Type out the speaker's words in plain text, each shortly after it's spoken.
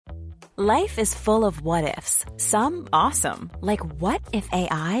Life is full of what-ifs. Some awesome, like what if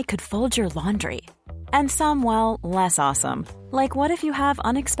AI could fold your laundry? And some, well, less awesome, like what if you have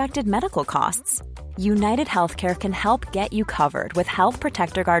unexpected medical costs? United Healthcare can help get you covered with Health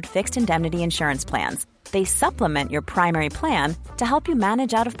Protector Guard fixed indemnity insurance plans. They supplement your primary plan to help you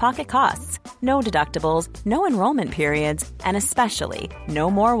manage out-of-pocket costs. No deductibles, no enrollment periods, and especially no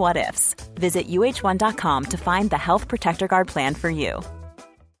more what-ifs. Visit uh1.com to find the Health Protector Guard plan for you.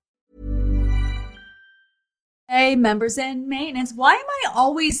 Hey, members and maintenance. Why am I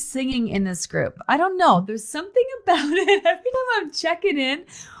always singing in this group? I don't know. There's something about it. Every time I'm checking in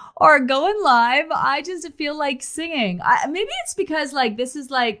or going live, I just feel like singing. Maybe it's because like this is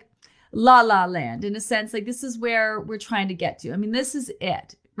like La La Land in a sense. Like this is where we're trying to get to. I mean, this is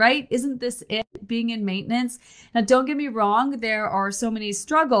it, right? Isn't this it, being in maintenance? Now, don't get me wrong. There are so many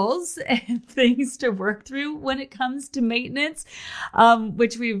struggles and things to work through when it comes to maintenance,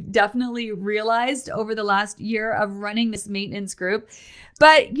 which we've definitely realized over the last year of running this maintenance group.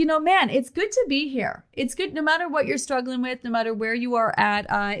 But, you know, man, it's good to be here. It's good no matter what you're struggling with, no matter where you are at.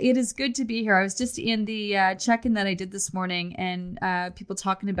 It is good to be here. I was just in the check-in that I did this morning and people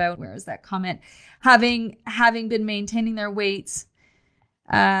talking about, where is that comment? Having been maintaining their weights.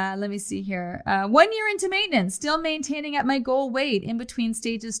 Let me see here. 1 year into maintenance, still maintaining at my goal weight in between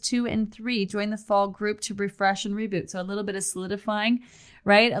stages 2 and 3. Join the fall group to refresh and reboot. So a little bit of solidifying,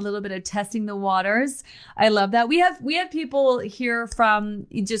 right? A little bit of testing the waters. I love that. We have people here from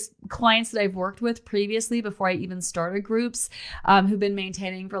just clients that I've worked with previously before I even started groups, who've been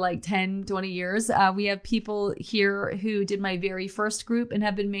maintaining for like 10, 20 years. We have people here who did my very first group and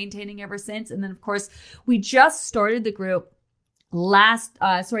have been maintaining ever since. And then of course, we just started the group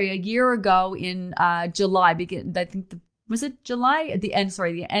a year ago in July. Was it July? At the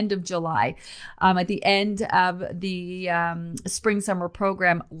end of July, at the end of the spring summer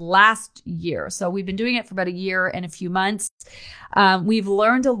program last year. So we've been doing it for about a year and a few months. We've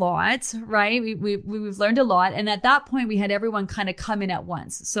learned a lot, right? We've learned a lot. And at that point, we had everyone kind of come in at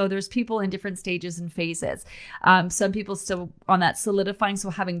once. So there's people in different stages and phases. Some people still on that solidifying. So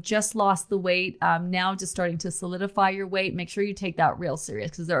having just lost the weight, now just starting to solidify your weight. Make sure you take that real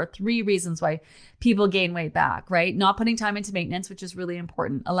serious, because there are 3 reasons why people gain weight back, right? Not putting time into maintenance, which is really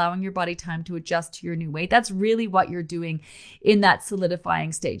important. Allowing your body time to adjust to your new weight. That's really what you're doing in that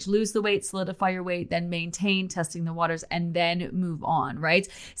solidifying stage. Lose the weight, solidify your weight, then maintain, testing the waters, and then move on, right?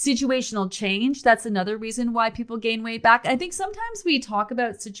 Situational change. That's another reason why people gain weight back. I think sometimes we talk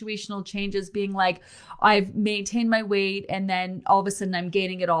about situational change as being like, I've maintained my weight and then all of a sudden I'm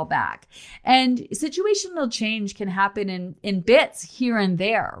gaining it all back. And situational change can happen in bits here and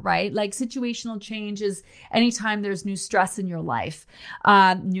there, right? Like situational change is anytime there's new stress in your life,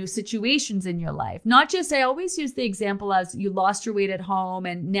 new situations in your life. Not just, I always use the example as you lost your weight at home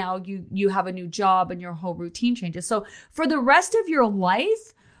and now you have a new job and your whole routine changes. So for the rest of your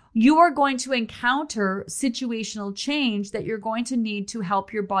life, you are going to encounter situational change that you're going to need to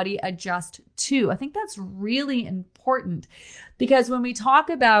help your body adjust to. I think that's really important, because when we talk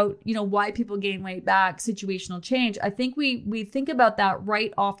about, you know, why people gain weight back, situational change, I think we think about that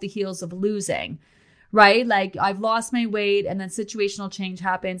right off the heels of losing, right? Like I've lost my weight and then situational change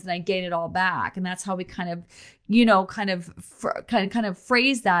happens and I gain it all back. And that's how we kind of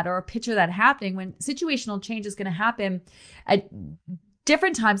phrase that or picture that happening, when situational change is going to happen at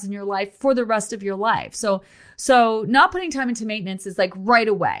different times in your life for the rest of your life. So not putting time into maintenance is like right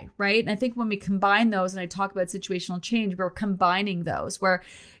away, right? And I think when we combine those, and I talk about situational change, we're combining those where,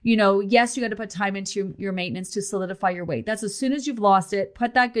 you know, yes, you got to put time into your maintenance to solidify your weight. That's as soon as you've lost it,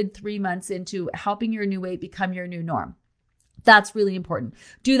 put that good 3 months into helping your new weight become your new norm. That's really important.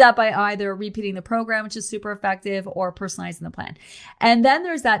 Do that by either repeating the program, which is super effective, or personalizing the plan. And then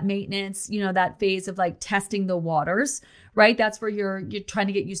there's that maintenance, you know, that phase of like testing the waters, right? That's where you're trying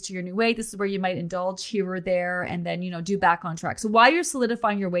to get used to your new weight. This is where you might indulge here or there and then, you know, do back on track. So while you're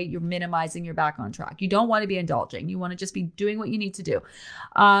solidifying your weight, you're minimizing your back on track. You don't want to be indulging. You want to just be doing what you need to do.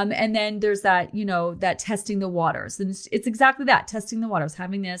 And then there's that, you know, that testing the waters. And it's exactly that, testing the waters,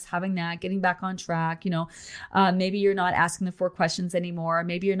 having this, having that, getting back on track. You know, maybe you're not asking the 4 questions anymore.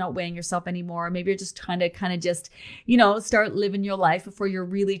 Maybe you're not weighing yourself anymore. Maybe you're just trying to kind of just, you know, start living your life before you're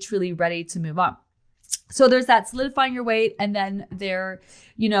really, truly ready to move on. So there's that solidifying your weight, and then there,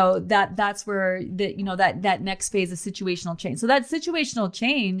 you know, that's where the, you know, that next phase of situational change. So that situational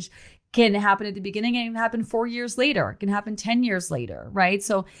change can happen at the beginning and it can happen 4 years later. It can happen 10 years later, right?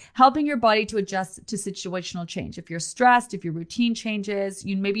 So helping your body to adjust to situational change. If you're stressed, if your routine changes,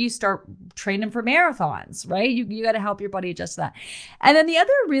 maybe you start training for marathons, right? You got to help your body adjust to that. And then the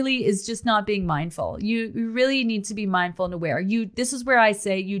other really is just not being mindful. You really need to be mindful and aware. This is where I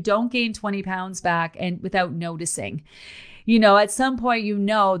say you don't gain 20 pounds back and without noticing. At some point,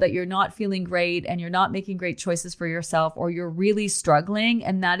 that you're not feeling great and you're not making great choices for yourself, or you're really struggling.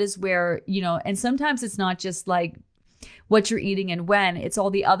 And that is where, and sometimes it's not just like what you're eating and when, it's all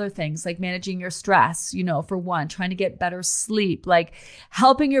the other things like managing your stress, for one, trying to get better sleep, like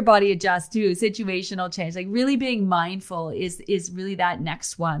helping your body adjust to situational change, like really being mindful is really that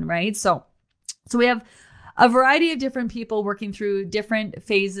next one, right? So we have a variety of different people working through different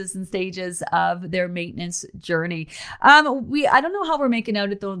phases and stages of their maintenance journey. I don't know how we're making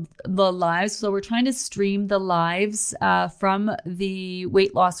out at the lives. So we're trying to stream the lives from the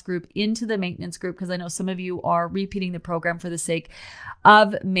weight loss group into the maintenance group, because I know some of you are repeating the program for the sake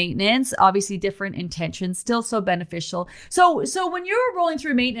of maintenance. Obviously different intentions, still so beneficial. So when you're rolling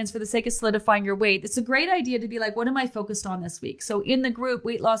through maintenance for the sake of solidifying your weight, it's a great idea to be like, what am I focused on this week? So in the group,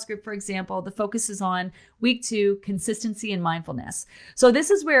 weight loss group, for example, the focus is on week 2, consistency and mindfulness. So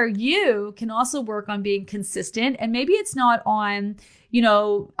this is where you can also work on being consistent, and maybe it's not on,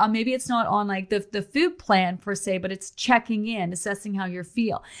 maybe it's not on like the food plan per se, but it's checking in, assessing how you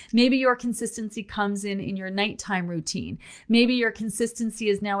feel. Maybe your consistency comes in your nighttime routine. Maybe your consistency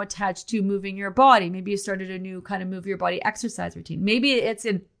is now attached to moving your body. Maybe you started a new kind of move your body exercise routine. Maybe it's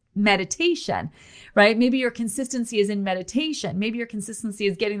in meditation, right? Maybe your consistency is in meditation. Maybe your consistency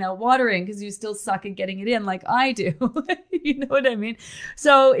is getting that water in because you still suck at getting it in like I do. You know what I mean?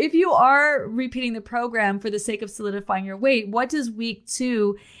 So if you are repeating the program for the sake of solidifying your weight, what does week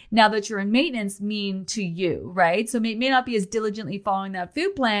 2, now that you're in maintenance, mean to you, right? So it may not be as diligently following that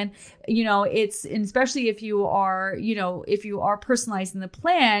food plan. And especially if you are personalizing the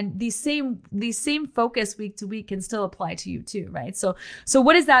plan, these same focus week to week can still apply to you too, right? So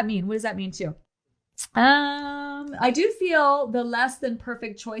what does that mean? What does that mean to you? I do feel the less than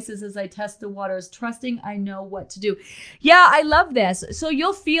perfect choices as I test the waters, trusting I know what to do. Yeah, I love this. So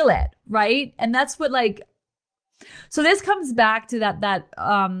you'll feel it, right? And that's what so this comes back to that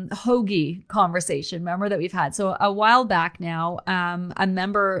hoagie conversation, remember, that we've had. So a while back now, a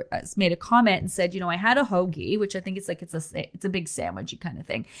member made a comment and said, I had a hoagie, which I think it's a big sandwichy kind of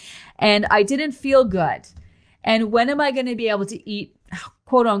thing, and I didn't feel good. And when am I going to be able to eat,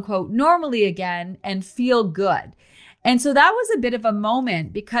 quote unquote, normally again and feel good? And so that was a bit of a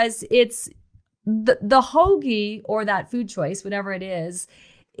moment, because it's the hoagie, or that food choice, whatever it is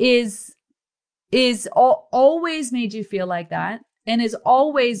always made you feel like that, and is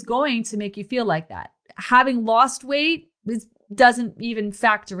always going to make you feel like that. Having lost weight doesn't even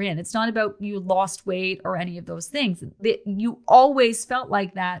factor in. It's not about you lost weight or any of those things. You always felt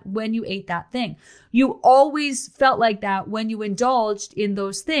like that when you ate that thing. You always felt like that when you indulged in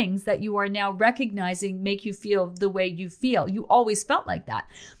those things that you are now recognizing make you feel the way you feel. You always felt like that.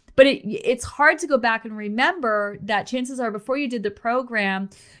 But it's hard to go back and remember that chances are before you did the program,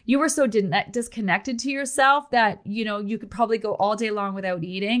 you were so disconnected to yourself that, you could probably go all day long without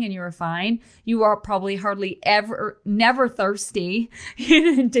eating and you were fine. You are probably never thirsty.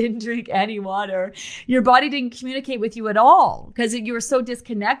 You didn't drink any water. Your body didn't communicate with you at all because you were so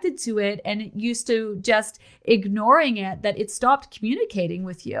disconnected to it and it used to just ignoring it that it stopped communicating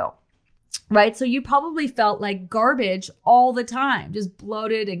with you. Right? So you probably felt like garbage all the time, just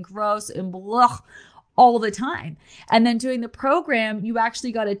bloated and gross and blah all the time. And then doing the program, you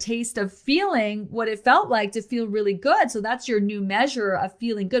actually got a taste of feeling what it felt like to feel really good. So that's your new measure of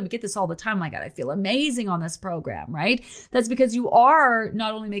feeling good. We get this all the time. Like, I feel amazing on this program, right? That's because you are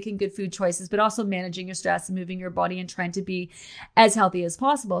not only making good food choices, but also managing your stress and moving your body and trying to be as healthy as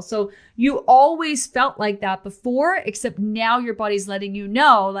possible. So you always felt like that before, except now your body's letting you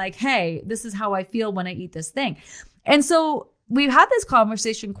know, like, hey, this is how I feel when I eat this thing. And so we've had this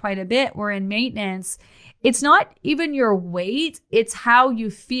conversation quite a bit. We're in maintenance. It's not even your weight, it's how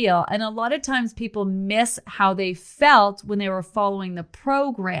you feel. And a lot of times people miss how they felt when they were following the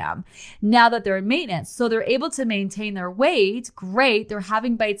program now that they're in maintenance. So they're able to maintain their weight. Great. They're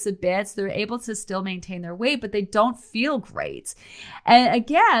having bites of bits. They're able to still maintain their weight, but they don't feel great. And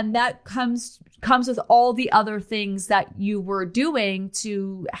again, that comes with all the other things that you were doing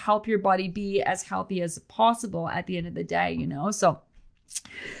to help your body be as healthy as possible at the end of the day,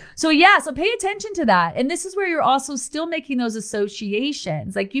 So pay attention to that. And this is where you're also still making those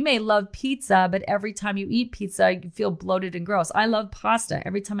associations. Like you may love pizza, but every time you eat pizza, you feel bloated and gross. I love pasta.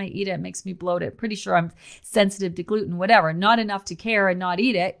 Every time I eat it, it makes me bloated. Pretty sure I'm sensitive to gluten, whatever. Not enough to care and not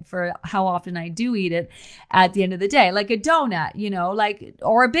eat it for how often I do eat it at the end of the day. Like a donut,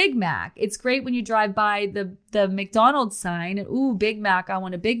 or a Big Mac. It's great when you drive by the McDonald's sign and, ooh, Big Mac, I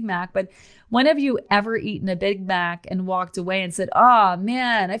want a Big Mac. But when have you ever eaten a Big Mac and walked away and said, oh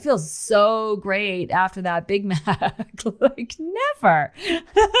man, I feel so great after that Big Mac? Like never.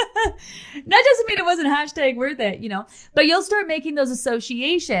 That doesn't mean it wasn't #worth it, but you'll start making those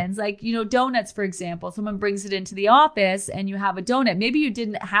associations. Like, donuts, for example, someone brings it into the office and you have a donut. Maybe you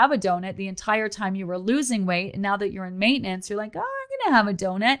didn't have a donut the entire time you were losing weight. And now that you're in maintenance, you're like, oh, I'm going to have a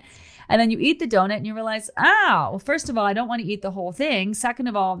donut. And then you eat the donut and you realize, well, first of all, I don't want to eat the whole thing. Second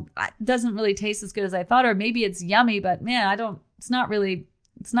of all, it doesn't really taste as good as I thought, or maybe it's yummy, but man, it's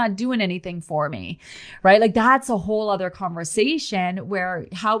not doing anything for me, right? Like that's a whole other conversation where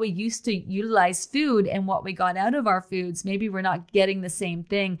how we used to utilize food and what we got out of our foods. Maybe we're not getting the same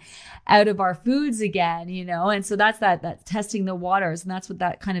thing out of our foods again, And so that's that testing the waters. And that's what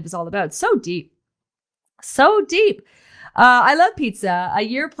that kind of is all about. So deep. So deep. I love pizza. A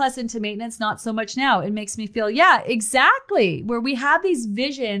year plus into maintenance, not so much now. It makes me feel, yeah, exactly. Where we have these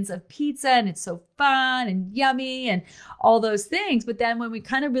visions of pizza and it's so fun and yummy and all those things. But then when we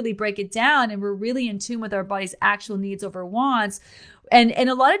kind of really break it down and we're really in tune with our body's actual needs over wants, and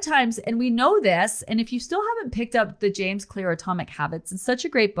a lot of times, and we know this, and if you still haven't picked up the James Clear Atomic Habits, it's such a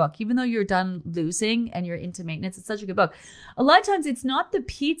great book. Even though you're done losing and you're into maintenance, it's such a good book. A lot of times it's not the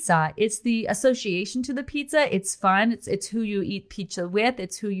pizza, it's the association to the pizza. It's fun. It's who you eat pizza with.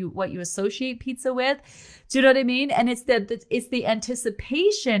 It's what you associate pizza with. Do you know what I mean? And it's the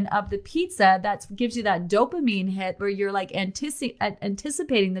anticipation of the pizza that gives you that dopamine hit where you're like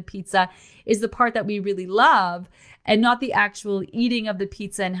anticipating the pizza is the part that we really love, and not the actual eating of the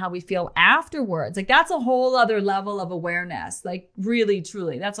pizza and how we feel afterwards. Like that's a whole other level of awareness. Like really,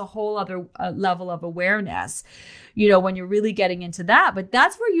 truly, that's a whole other level of awareness, when you're really getting into that. But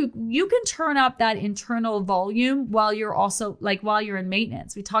that's where you can turn up that internal volume while you're in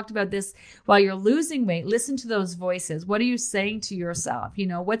maintenance. We talked about this while you're losing weight. Listen to those voices. What are you saying to yourself?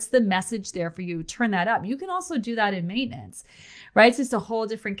 What's the message there for you? Turn that up. You can also do that in maintenance, right? It's just a whole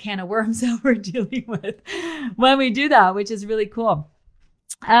different can of worms that we're dealing with when we do that, which is really cool.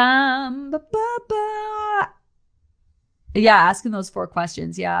 Yeah, asking those 4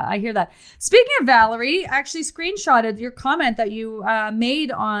 questions. Yeah, I hear that. Speaking of Valerie, actually screenshotted your comment that you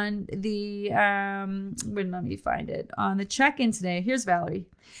made on the, let me find it, on the check-in today. Here's Valerie.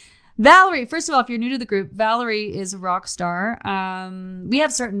 Valerie, first of all, if you're new to the group, Valerie is a rock star. We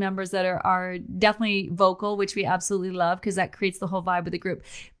have certain members that are definitely vocal, which we absolutely love because that creates the whole vibe of the group.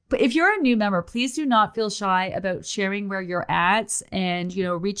 But if you're a new member, please do not feel shy about sharing where you're at and,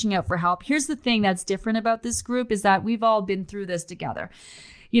 reaching out for help. Here's the thing that's different about this group is that we've all been through this together.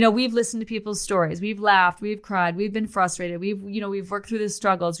 We've listened to people's stories. We've laughed. We've cried. We've been frustrated. We've worked through the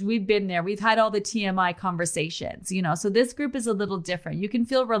struggles. We've been there. We've had all the TMI conversations, so this group is a little different. You can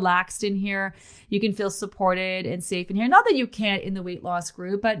feel relaxed in here. You can feel supported and safe in here. Not that you can't in the weight loss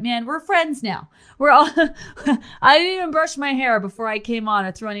group, but man, we're friends now. We're all, I didn't even brush my hair before I came on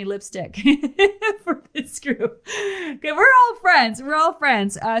or threw any lipstick for this group. Okay. We're all friends. We're all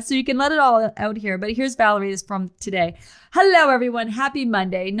friends. So you can let it all out here, but here's Valerie's from today. Hello, everyone. Happy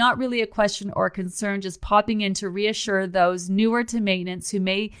Monday. Not really a question or concern, just popping in to reassure those newer to maintenance who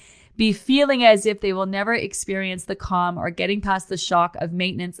may be feeling as if they will never experience the calm or getting past the shock of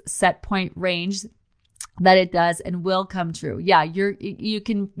maintenance set point range that it does and will come true. Yeah,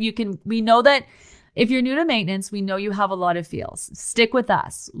 we know that if you're new to maintenance, we know you have a lot of feels. Stick with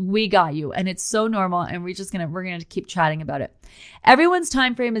us. We got you. And it's so normal. And we're going to keep chatting about it. Everyone's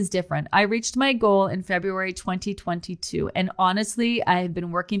time frame is different. I reached my goal in February 2022. And honestly, I have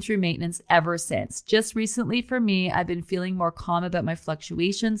been working through maintenance ever since. Just recently for me, I've been feeling more calm about my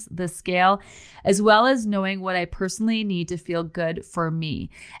fluctuations, the scale, as well as knowing what I personally need to feel good for me.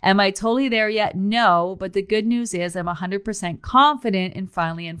 Am I totally there yet? No. But the good news is I'm 100% confident in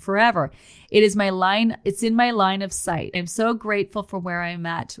finally and forever. It's in my line of sight. I'm so grateful for where I'm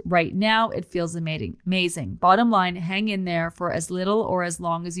at right now. It feels amazing. Bottom line, hang in there for as little or as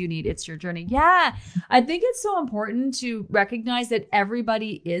long as you need. It's your journey. Yeah. I think it's so important to recognize that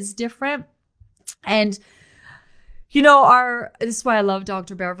everybody is different. And this is why I love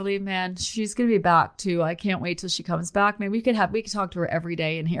Dr. Beverly, man. She's going to be back too. I can't wait till she comes back. Maybe we could talk to her every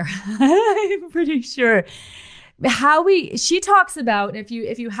day in here. I'm pretty sure. she talks about, if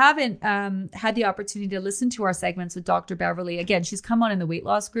you haven't had the opportunity to listen to our segments with Dr. Beverly, again, she's come on in the weight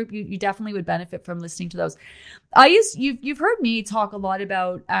loss group. You definitely would benefit from listening to those. You've heard me talk a lot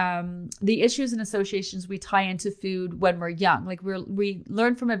about the issues and associations we tie into food when we're young. Like we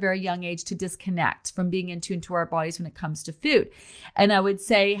learn from a very young age to disconnect from being in tune to our bodies when it comes to food. And I would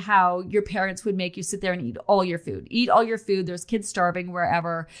say how your parents would make you sit there and eat all your food. Eat all your food. There's kids starving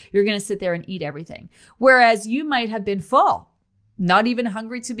wherever. You're going to sit there and eat everything. Whereas you might have been full, not even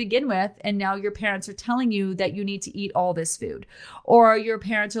hungry to begin with, and now your parents are telling you that you need to eat all this food. Or your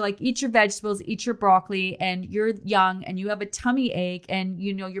parents are like, eat your vegetables, eat your broccoli, and you're young and you have a tummy ache, and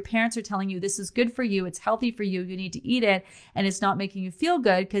your parents are telling you this is good for you, it's healthy for you, you need to eat it, and it's not making you feel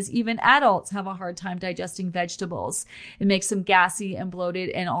good, because even adults have a hard time digesting vegetables. It makes them gassy and bloated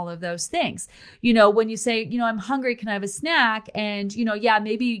and all of those things. When you say, I'm hungry, can I have a snack? And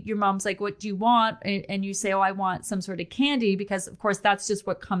maybe your mom's like, what do you want? And you say, oh, I want some sort of candy, because of course, that's just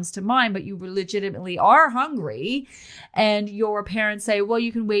what comes to mind, but you legitimately are hungry, and your parents say, well,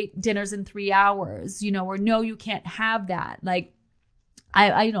 you can wait, dinner's in 3 hours, or no, you can't have that. Like,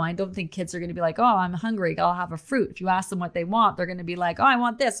 I don't think kids are going to be like, oh, I'm hungry, I'll have a fruit. If you ask them what they want, they're going to be like, oh, I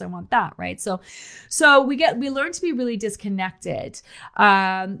want this, I want that, right? So we learn to be really disconnected,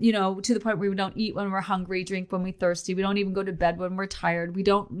 to the point where we don't eat when we're hungry, drink when we're thirsty. We don't even go to bed when we're tired. We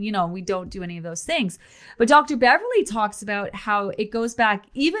don't do any of those things. But Dr. Beverly talks about how it goes back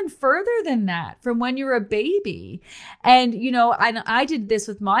even further than that, from when you're a baby. And, I did this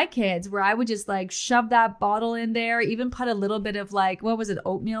with my kids, where I would just like shove that bottle in there, even put a little bit of like, what was it,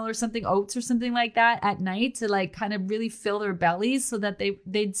 oatmeal or something, oats or something like that at night, to like kind of really fill their bellies so that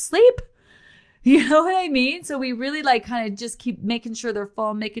they'd sleep. You know what I mean? So we really like kind of just keep making sure they're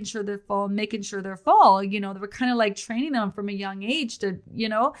full, making sure they're full, making sure they're full. They were kind of like training them from a young age to,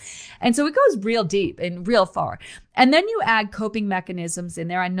 and so it goes real deep and real far. And then you add coping mechanisms in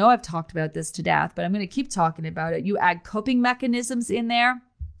there. I know I've talked about this to death, but I'm going to keep talking about it. You add coping mechanisms in there,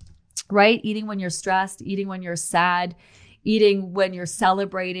 right? Eating when you're stressed, eating when you're sad, eating when you're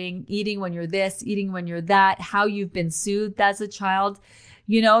celebrating, eating when you're this, eating when you're that, how you've been soothed as a child.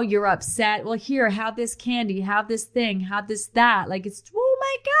 You're upset. Well, here, have this candy, have this thing, have this, that. Like, it's, oh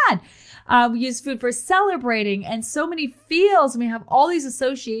my God. We use food for celebrating, and so many feels, and we have all these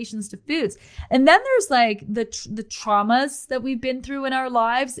associations to foods. And then there's like the traumas that we've been through in our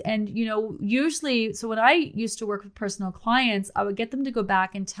lives. And, usually, so when I used to work with personal clients, I would get them to go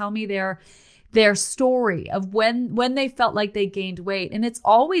back and tell me their story of when they felt like they gained weight. And it's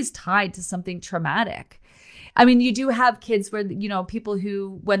always tied to something traumatic. I mean, you do have kids where, people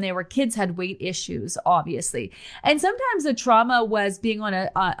who, when they were kids, had weight issues, obviously. And sometimes the trauma was being on a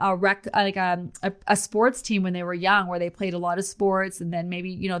sports team when they were young, where they played a lot of sports, and then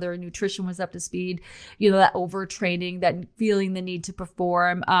maybe, their nutrition was up to speed, that overtraining, that feeling the need to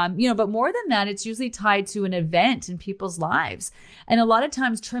perform, but more than that, it's usually tied to an event in people's lives. And a lot of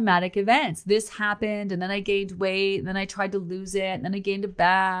times traumatic events. This happened, and then I gained weight, and then I tried to lose it, and then I gained it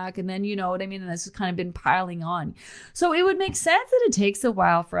back. And then, you know what I mean? And this has kind of been piling on. So it would make sense that it takes a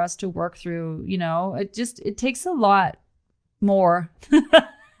while for us to work through, it takes a lot more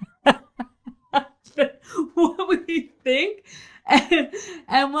what we think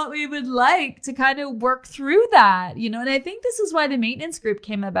and what we would like to kind of work through that, and I think this is why the maintenance group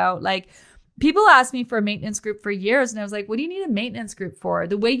came about. Like, people asked me for a maintenance group for years, and I was like, what do you need a maintenance group for?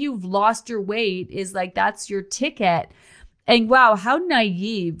 The way you've lost your weight is like, that's your ticket. And wow, how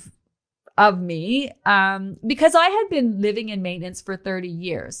naive of me, because I had been living in maintenance for 30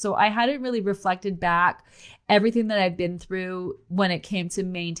 years. So I hadn't really reflected back everything that I've been through when it came to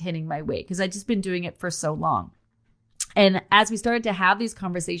maintaining my weight, because I'd just been doing it for so long. And as we started to have these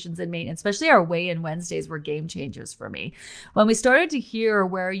conversations in maintenance, especially our weigh-in Wednesdays were game changers for me. When we started to hear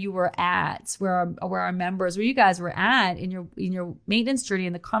where you were at, where our members, where you guys were at in your maintenance journey,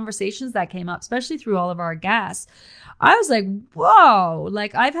 and the conversations that came up, especially through all of our guests, I was like, whoa,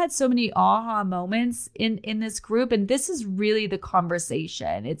 like I've had so many aha moments in this group. And this is really the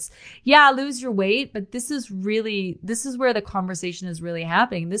conversation. It's, lose your weight, but this is where the conversation is really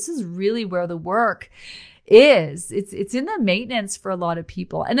happening. This is really where the work is. It's in the maintenance for a lot of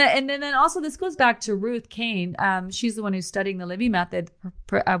people. And then also this goes back to Ruth Kane. She's the one who's studying the Livy Method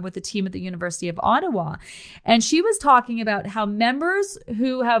with the team at the University of Ottawa. And she was talking about how members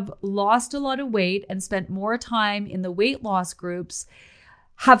who have lost a lot of weight and spent more time in the weight loss groups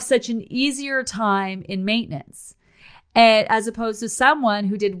have such an easier time in maintenance, and as opposed to someone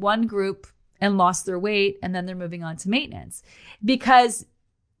who did one group and lost their weight and then they're moving on to maintenance. Because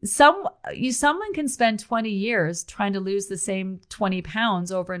someone can spend 20 years trying to lose the same 20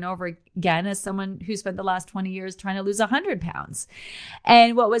 pounds over and over again as someone who spent the last 20 years trying to lose 100 pounds.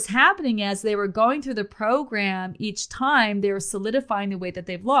 And what was happening as they were going through the program, each time they were solidifying the weight that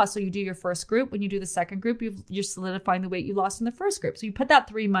they've lost. So you do your first group. When you do the second group, you're solidifying the weight you lost in the first group. So you put that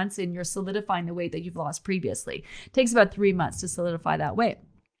 3 months in, you're solidifying the weight that you've lost previously. It takes about 3 months to solidify that weight.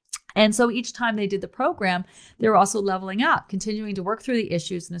 And so each time they did the program, they were also leveling up, continuing to work through the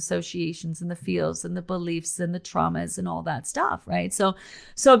issues and associations and the feels and the beliefs and the traumas and all that stuff, right? So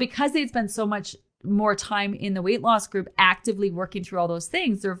because they'd spent so much more time in the weight loss group actively working through all those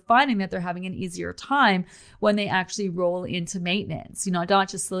things, they're finding that they're having an easier time when they actually roll into maintenance, not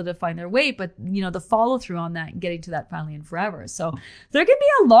just solidifying their weight, but, the follow through on that and getting to that finally and forever. So there can be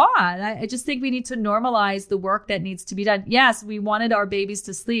a lot. I just think we need to normalize the work that needs to be done. Yes, we wanted our babies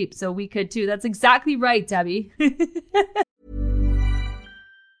to sleep, so we could too. That's exactly right, Debbie.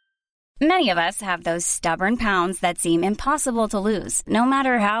 Many of us have those stubborn pounds that seem impossible to lose, no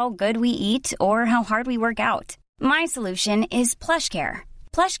matter how good we eat or how hard we work out. My solution is PlushCare.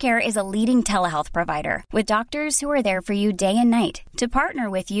 PlushCare is a leading telehealth provider with doctors who are there for you day and night to partner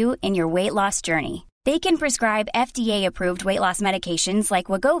with you in your weight loss journey. They can prescribe FDA-approved weight loss medications like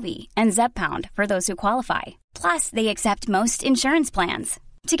Wegovy and Zepbound for those who qualify. Plus, they accept most insurance plans.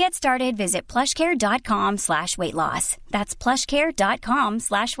 To get started, visit plushcare.com/weightloss. That's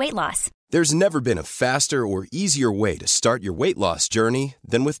plushcare.com/weightloss. There's never been a faster or easier way to start your weight loss journey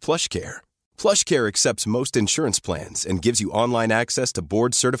than with PlushCare. PlushCare accepts most insurance plans and gives you online access to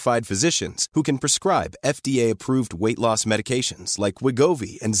board-certified physicians who can prescribe FDA-approved weight loss medications like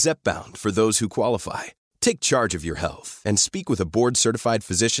Wegovy and Zepbound for those who qualify. Take charge of your health and speak with a board-certified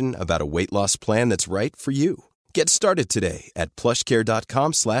physician about a weight loss plan that's right for you. Get started today at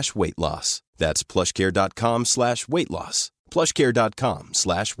plushcare.com/weightloss. That's plushcare.com/weightloss.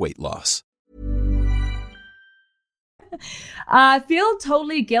 plushcare.com/weightloss. I feel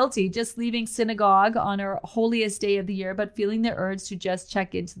totally guilty just leaving synagogue on our holiest day of the year, but feeling the urge to just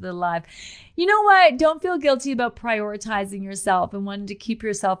check into the live. You know what? Don't feel guilty about prioritizing yourself and wanting to keep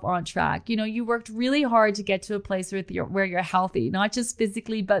yourself on track. You worked really hard to get to a place where you're healthy, not just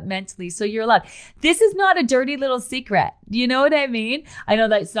physically, but mentally. So you're allowed. This is not a dirty little secret. You know what I mean? I know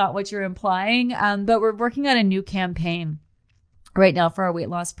that's not what you're implying, but we're working on a new campaign right now for our weight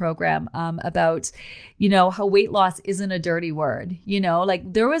loss program, about, how weight loss isn't a dirty word,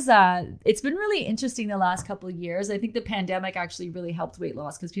 it's been really interesting the last couple of years. I think the pandemic actually really helped weight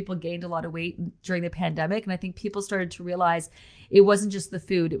loss because people gained a lot of weight during the pandemic. And I think people started to realize it wasn't just the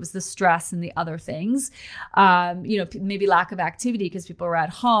food, it was the stress and the other things, maybe lack of activity because people were at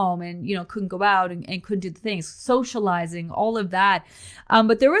home and, couldn't go out and couldn't do the things, socializing, all of that.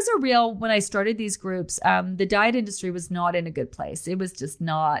 But there was when I started these groups, the diet industry was not in a good place. It was just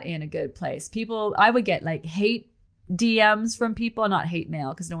not in a good place. I would get hate DMs from people, not hate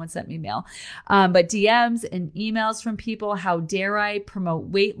mail because no one sent me mail, but DMs and emails from people. How dare I promote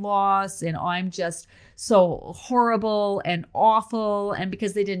weight loss? And I'm just so horrible and awful. And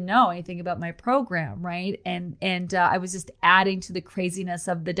because they didn't know anything about my program, right? And I was just adding to the craziness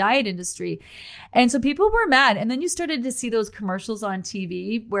of the diet industry. And so people were mad. And then you started to see those commercials on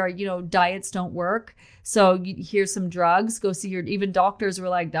TV where, diets don't work. So you hear some drugs, go see even doctors were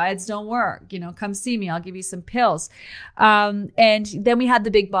like, diets don't work, come see me, I'll give you some pills. And then we had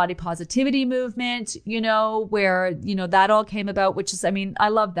the big body positivity movement, where, that all came about, which is, I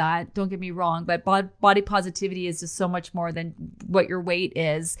love that, don't get me wrong, but body positivity is just so much more than what your weight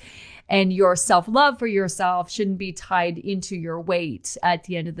is. And your self-love for yourself shouldn't be tied into your weight at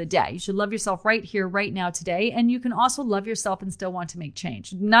the end of the day. You should love yourself right here, right now, today. And you can also love yourself and still want to make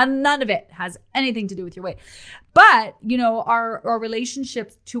change. None of it has anything to do with your weight. But, our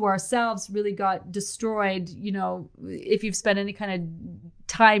relationship to ourselves really got destroyed, if you've spent any kind of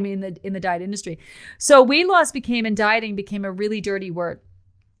time in the diet industry. So weight loss and dieting became a really dirty word.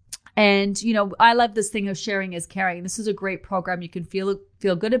 And, I love this thing of sharing is caring. This is a great program you can feel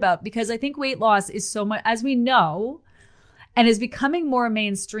good about, because I think weight loss is so much, as we know, and is becoming more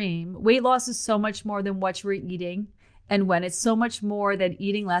mainstream. Weight loss is so much more than what you're eating and when. It's so much more than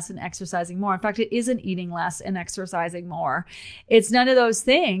eating less and exercising more. In fact, it isn't eating less and exercising more. It's none of those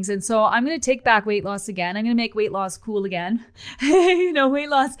things. And so I'm going to take back weight loss again. I'm going to make weight loss cool again. Weight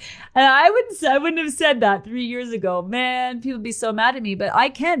loss. And I wouldn't have said that 3 years ago. Man, people would be so mad at me, but I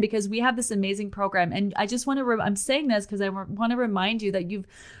can, because we have this amazing program. And I just want to, I'm saying this because I want to remind you that you've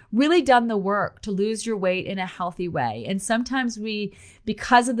really done the work to lose your weight in a healthy way. And sometimes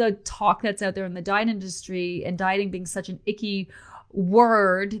because of the talk that's out there in the diet industry and dieting being such an icky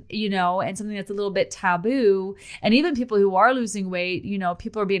word, and something that's a little bit taboo. And even people who are losing weight,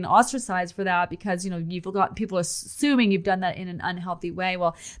 people are being ostracized for that because, people are assuming you've done that in an unhealthy way.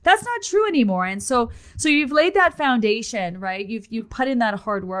 Well, that's not true anymore. And so you've laid that foundation, right? You've put in that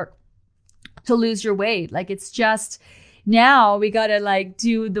hard work to lose your weight. Like, it's just, now we got to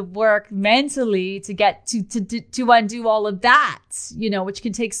do the work mentally to get to undo all of that, which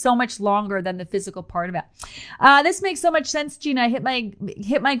can take so much longer than the physical part of it. This makes so much sense, Gina. I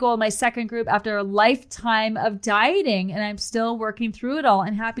hit my goal in my second group after a lifetime of dieting, and I'm still working through it all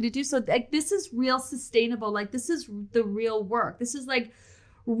and happy to do so. This is real sustainable. This is the real work. This is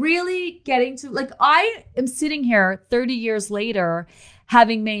really getting to, I am sitting here 30 years later,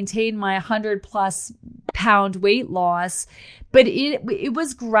 having maintained my 100+ pound weight loss, but it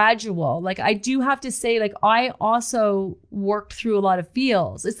was gradual. I do have to say, I also worked through a lot of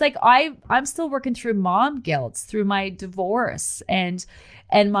feels. It's I'm still working through mom guilt, through my divorce and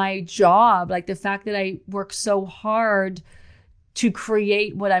my job. The fact that I worked so hard to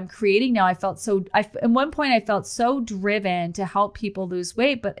create what I'm creating now. At one point I felt so driven to help people lose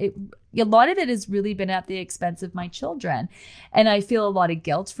weight, but a lot of it has really been at the expense of my children. And I feel a lot of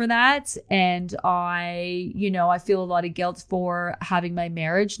guilt for that. And I feel a lot of guilt for having my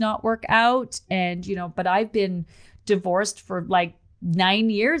marriage not work out. And, but I've been divorced for 9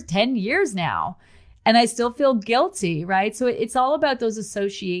 years, 10 years now. And I still feel guilty, right? So it's all about those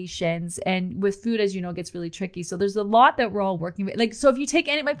associations. And with food, as you know, it gets really tricky. So there's a lot that we're all working with. So if you take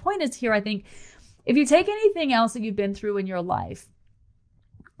my point is here, I think, if you take anything else that you've been through in your life,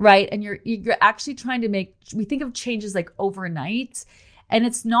 right? And you're actually trying to we think of changes overnight, and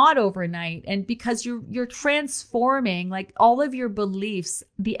it's not overnight. And because you're transforming all of your beliefs,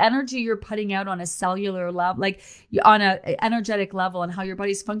 the energy you're putting out on a cellular level, on an energetic level, and how your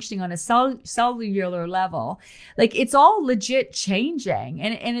body's functioning on a cellular level, it's all legit changing.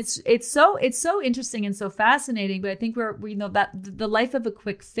 And it's so interesting and so fascinating. But I think we know that the life of a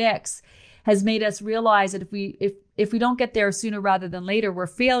quick fix has made us realize that if we don't get there sooner rather than later, we're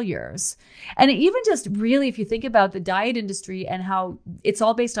failures. And even just really, if you think about the diet industry and how it's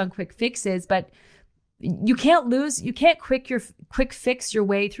all based on quick fixes, but you can't quick fix your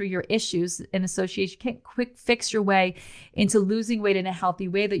way through your issues and association. You can't quick fix your way into losing weight in a healthy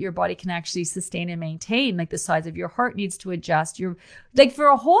way that your body can actually sustain and maintain. The size of your heart needs to adjust. For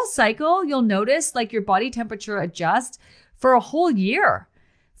a whole cycle, you'll notice your body temperature adjusts for a whole year.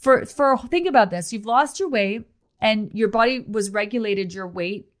 Think about this. You've lost your weight and your body was regulated your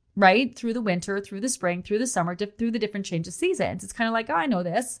weight, right? Through the winter, through the spring, through the summer, through the different change of seasons. It's kind of I know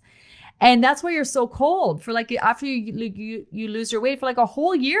this. And that's why you're so cold for after you lose your weight for a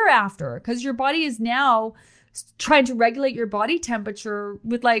whole year after, because your body is now trying to regulate your body temperature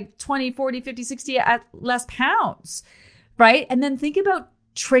with 20, 40, 50, 60 less pounds, right? And then think about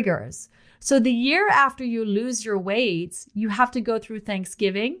triggers. So the year after you lose your weight, you have to go through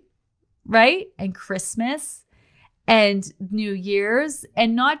Thanksgiving, right? And Christmas and New Year's.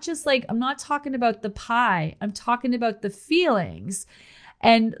 And not just I'm not talking about the pie. I'm talking about the feelings.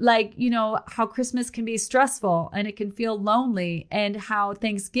 And how Christmas can be stressful and it can feel lonely, and how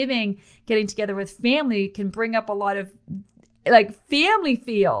Thanksgiving, getting together with family, can bring up a lot of family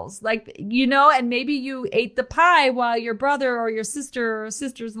feels, and maybe you ate the pie while your brother or your sister or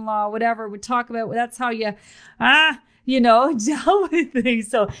sisters-in-law, whatever, would talk about, that's how you, dealt with things.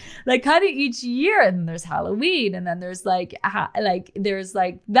 So kind of each year, and there's Halloween, and then there's there's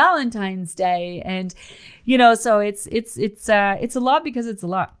Valentine's Day, and, so it's a lot because it's a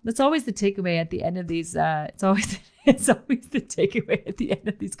lot. That's always the takeaway at the end of these, it's always the takeaway at the end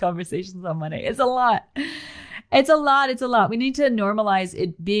of these conversations on Monday. It's a lot. It's a lot. We need to normalize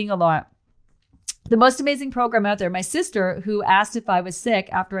it being a lot. The most amazing program out there. My sister, who asked if I was sick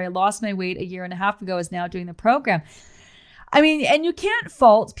after I lost my weight a year and a half ago, is now doing the program. I mean, and you can't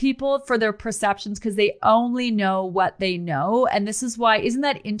fault people for their perceptions because they only know what they know. And this is why, isn't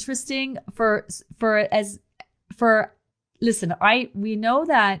that interesting listen, we know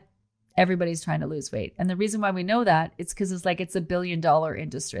that everybody's trying to lose weight. And the reason why we know that, it's because it's it's $1 billion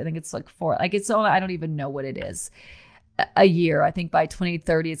industry. I think it's I don't even know what it is a year. I think by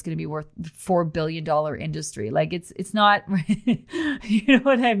 2030, it's going to be worth $4 billion industry. It's not, you know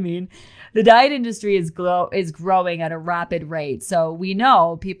what I mean? The diet industry is growing at a rapid rate. So we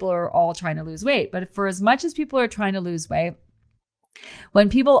know people are all trying to lose weight, but for as much as people are trying to lose weight, when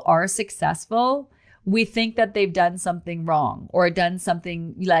people are successful, we think that they've done something wrong or done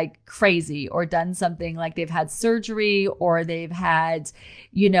something crazy or done something they've had surgery or they've had,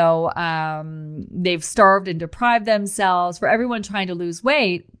 they've starved and deprived themselves. For everyone trying to lose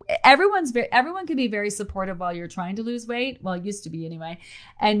weight, everyone can be very supportive while you're trying to lose weight. Well, it used to be anyway.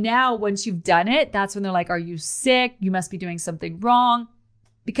 And now once you've done it, that's when they're like, are you sick? You must be doing something wrong,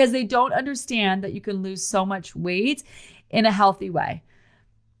 because they don't understand that you can lose so much weight in a healthy way.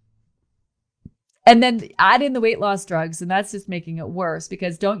 And then add in the weight loss drugs, and that's just making it worse,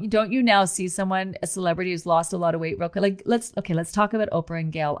 because don't you now see someone, a celebrity who's lost a lot of weight real quick? Like, let's talk about Oprah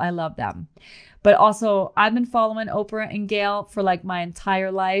and Gail. I love them. But also, I've been following Oprah and Gail for like my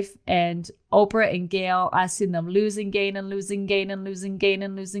entire life. And Oprah and Gail, I've seen them losing gain and losing gain and losing gain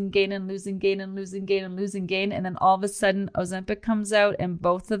and losing gain and losing gain and losing gain and losing gain. And then all of a sudden, Ozempic comes out and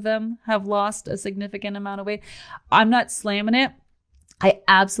both of them have lost a significant amount of weight. I'm not slamming it. I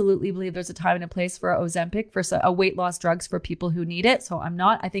absolutely believe there's a time and a place for Ozempic, for a weight loss drugs for people who need it. So I'm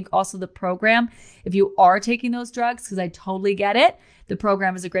not. I think also the program, if you are taking those drugs, because I totally get it, the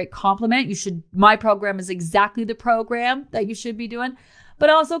program is a great complement. My program is exactly the program that you should be doing. But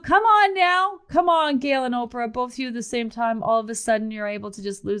also, come on now. Come on, Gail and Oprah, both of you at the same time. All of a sudden, you're able to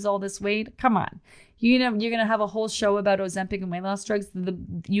just lose all this weight. Come on. You're going to have a whole show about Ozempic and weight loss drugs.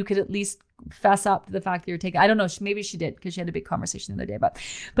 You could at least fess up to the fact that you're taking, I don't know, maybe she did, because she had a big conversation the other day about,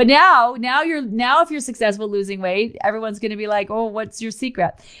 but now if you're successful losing weight, everyone's going to be like, oh, what's your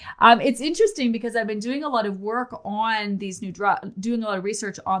secret? It's interesting because I've been doing a lot of work on these new drugs, doing a lot of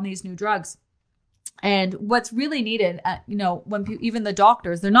research on these new drugs. And what's really needed, when even the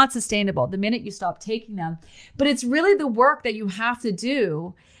doctors, they're not sustainable the minute you stop taking them, but it's really the work that you have to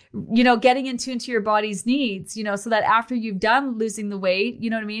do, getting into your body's needs, so that after you've done losing the weight, you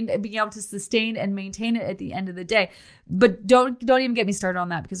know what I mean, being able to sustain and maintain it at the end of the day. But don't even get me started on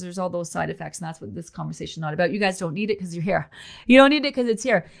that, because there's all those side effects, and that's what this conversation is not about. You guys don't need it because you're here. You don't need it because it's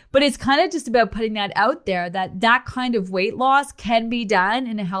here. But it's kind of just about putting that out there, that kind of weight loss can be done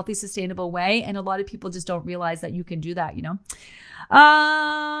in a healthy, sustainable way. And a lot of people just don't realize that you can do that,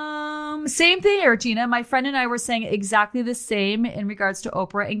 Same thing here, Gina. My friend and I were saying exactly the same in regards to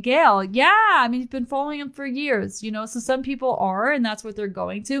Oprah and Gail. Yeah, I mean, you've been following them for years, so some people are, and that's what they're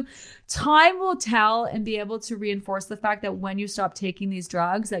going to. Time will tell and be able to reinforce the fact that when you stop taking these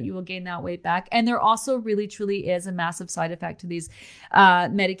drugs, that you will gain that weight back. And there also really, truly is a massive side effect to these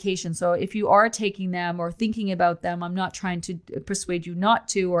medications. So if you are taking them or thinking about them, I'm not trying to persuade you not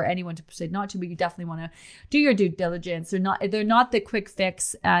to, or anyone to persuade not to, but you definitely want to do your due diligence. They're not the quick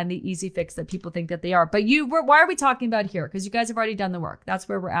fix and the easy fix that people think that they are. But why are we talking about here? Because you guys have already done the work. That's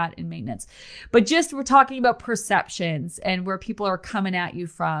where we're at in maintenance. But we're talking about perceptions and where people are coming at you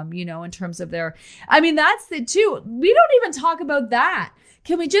from, in terms of that's the too. We don't even talk about that.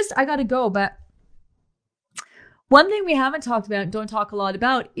 I gotta go, but one thing we haven't talked about, don't talk a lot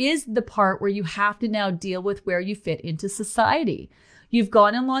about, is the part where you have to now deal with where you fit into society. You've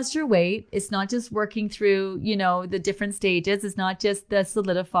gone and lost your weight. It's not just working through, the different stages. It's not just the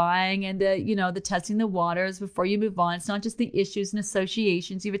solidifying and the testing the waters before you move on. It's not just the issues and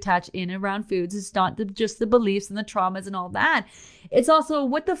associations you've attached in and around foods. It's not just the beliefs and the traumas and all that. It's also,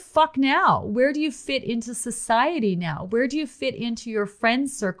 what the fuck now? Where do you fit into society now? Where do you fit into your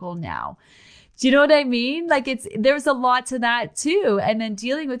friend circle now? Do you know what I mean? There's a lot to that too. And then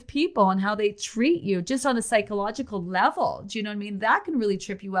dealing with people and how they treat you just on a psychological level. Do you know what I mean? That can really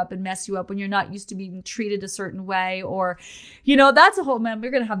trip you up and mess you up when you're not used to being treated a certain way, or, that's a whole,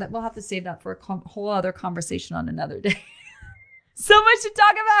 we're going to have that. We'll have to save that for a whole other conversation on another day. So much to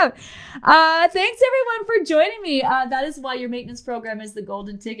talk about. Thanks everyone for joining me. That is why your maintenance program is the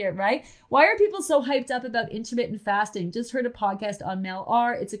golden ticket, right? Why are people so hyped up about intermittent fasting? Just heard a podcast on Mel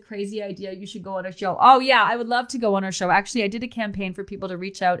R. It's a crazy idea. You should go on her show. Oh yeah, I would love to go on her show. Actually, I did a campaign for people to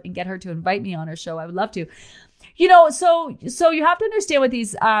reach out and get her to invite me on her show. I would love to. So you have to understand what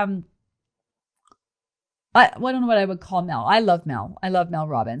these I don't know what I would call Mel. I love Mel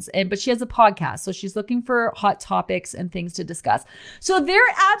Robbins, but she has a podcast. So she's looking for hot topics and things to discuss. So there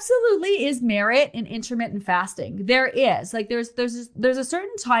absolutely is merit in intermittent fasting. There is. There's a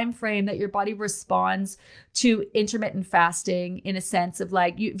certain time frame that your body responds to intermittent fasting, in a sense of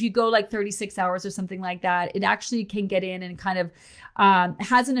if you go 36 hours or something like that, it actually can get in and kind of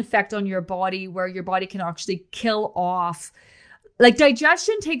has an effect on your body where your body can actually kill off.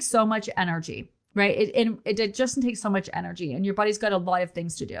 Digestion takes so much energy. Right. It just takes so much energy, and your body's got a lot of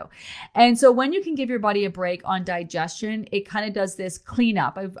things to do. And so when you can give your body a break on digestion, it kind of does this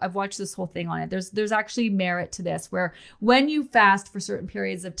cleanup. I've watched this whole thing on it. There's actually merit to this, where when you fast for certain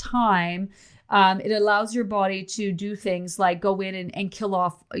periods of time, it allows your body to do things like go in and kill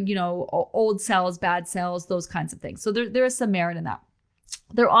off, old cells, bad cells, those kinds of things. So there is some merit in that.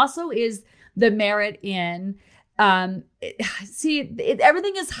 There also is the merit in everything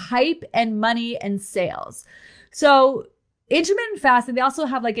is hype and money and sales. So intermittent fasting, they also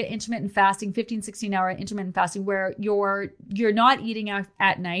have like an intermittent fasting, 15, 16 hour intermittent fasting where you're not eating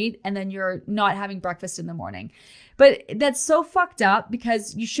at night and then you're not having breakfast in the morning. But that's so fucked up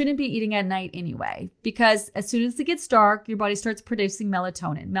because you shouldn't be eating at night anyway. Because as soon as it gets dark, your body starts producing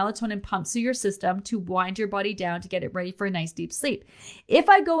melatonin. Melatonin pumps through your system to wind your body down to get it ready for a nice deep sleep. If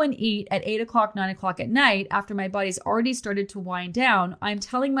I go and eat at 8 o'clock, 9 o'clock at night, after my body's already started to wind down, I'm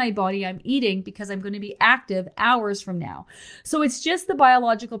telling my body I'm eating because I'm going to be active hours from now. So it's just the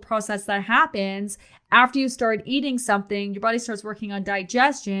biological process that happens. After you start eating something, your body starts working on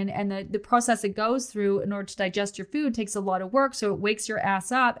digestion, and the process it goes through in order to digest your food takes a lot of work. So it wakes your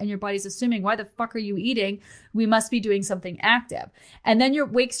ass up and your body's assuming, why the fuck are you eating? We must be doing something active. And then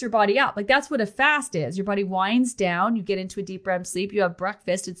wakes your body up. Like that's what a fast is. Your body winds down, you get into a deep REM sleep, you have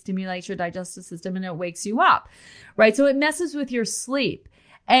breakfast, it stimulates your digestive system and it wakes you up, right? So it messes with your sleep.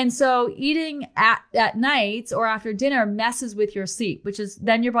 And so eating at nights or after dinner messes with your sleep, which is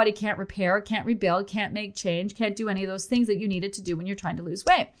then your body can't repair, can't rebuild, can't make change, can't do any of those things that you needed to do when you're trying to lose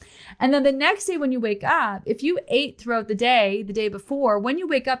weight. And then the next day when you wake up, if you ate throughout the day before, when you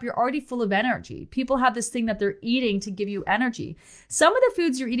wake up, you're already full of energy. People have this thing that they're eating to give you energy. Some of the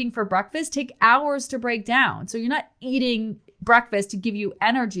foods you're eating for breakfast take hours to break down. So you're not eating breakfast to give you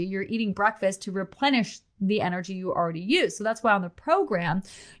energy. You're eating breakfast to replenish the energy you already use. So that's why on the program,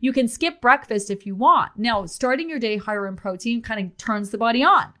 you can skip breakfast if you want. Now, starting your day higher in protein kind of turns the body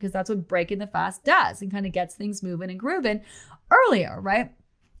on because that's what breaking the fast does and kind of gets things moving and grooving earlier, right?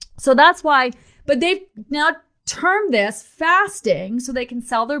 So that's why, but they've now termed this fasting so they can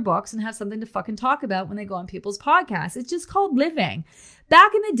sell their books and have something to fucking talk about when they go on people's podcasts. It's just called living.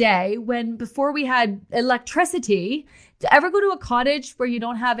 Back in the day before we had electricity, to ever go to a cottage where you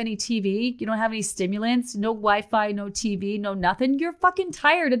don't have any TV, you don't have any stimulants, no Wi-Fi, no TV, no nothing, you're fucking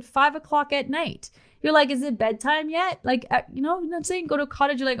tired at 5 o'clock at night. You're like, is it bedtime yet? Like, you know what I'm saying? Go to a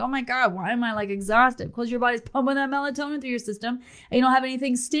cottage, you're like, oh my God, why am I like exhausted? Because your body's pumping that melatonin through your system and you don't have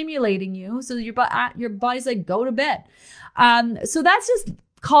anything stimulating you. So your body's like, go to bed. So that's just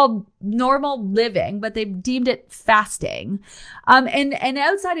called normal living, but they've deemed it fasting. And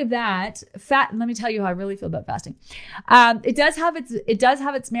outside of that, let me tell you how I really feel about fasting. It does have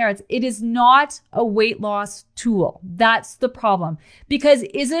its merits. It is not a weight loss tool. That's the problem. Because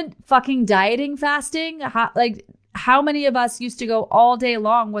isn't fucking dieting fasting? How many of us used to go all day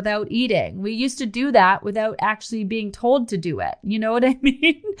long without eating? We used to do that without actually being told to do it. You know what I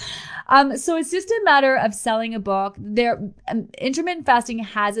mean? So it's just a matter of selling a book. Intermittent fasting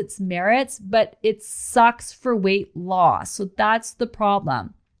has its merits, but it sucks for weight loss. So that's the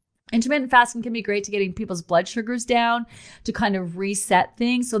problem. Intermittent fasting can be great to getting people's blood sugars down, to kind of reset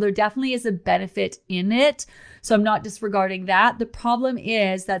things. So there definitely is a benefit in it. So I'm not disregarding that. The problem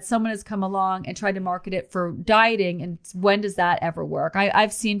is that someone has come along and tried to market it for dieting. And when does that ever work?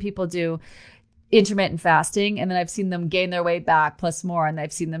 I've seen people do intermittent fasting, and then I've seen them gain their weight back plus more, and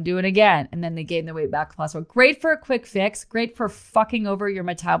I've seen them do it again, and then they gain their weight back plus more. Great for a quick fix, great for fucking over your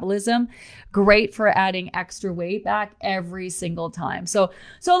metabolism, great for adding extra weight back every single time. So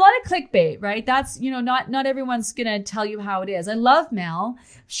a lot of clickbait, right? That's, not everyone's gonna tell you how it is. I love Mel.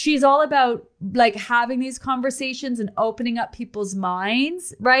 She's all about like having these conversations and opening up people's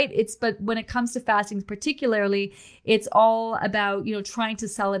minds, right? But when it comes to fasting particularly, it's all about, trying to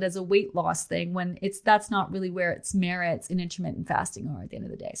sell it as a weight loss thing when that's not really where its merits in intermittent fasting are at the end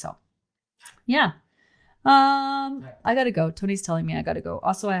of the day. So yeah. I gotta go. Tony's telling me I gotta go.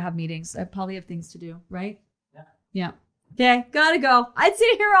 Also, I have meetings. I probably have things to do, right? Yeah. Okay, gotta go. I'd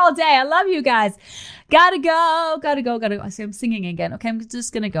sit here all day. I love you guys. Gotta go. I see I'm singing again. Okay, I'm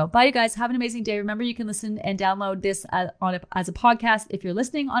just gonna go. Bye, you guys. Have an amazing day. Remember, you can listen and download this as a podcast if you're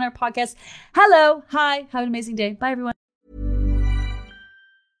listening on our podcast. Hello, hi, have an amazing day. Bye, everyone.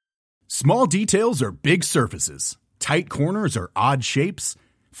 Small details are big surfaces. Tight corners are odd shapes.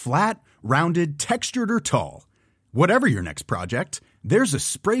 Flat, rounded, textured, or tall. Whatever your next project, there's a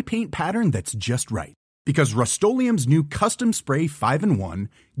spray paint pattern that's just right. Because Rust-Oleum's new Custom Spray 5-in-1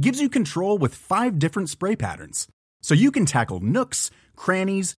 gives you control with 5 different spray patterns. So you can tackle nooks,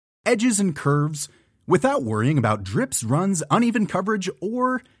 crannies, edges, and curves without worrying about drips, runs, uneven coverage,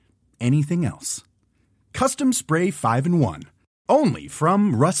 or anything else. Custom Spray 5-in-1. Only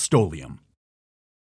from Rust-Oleum.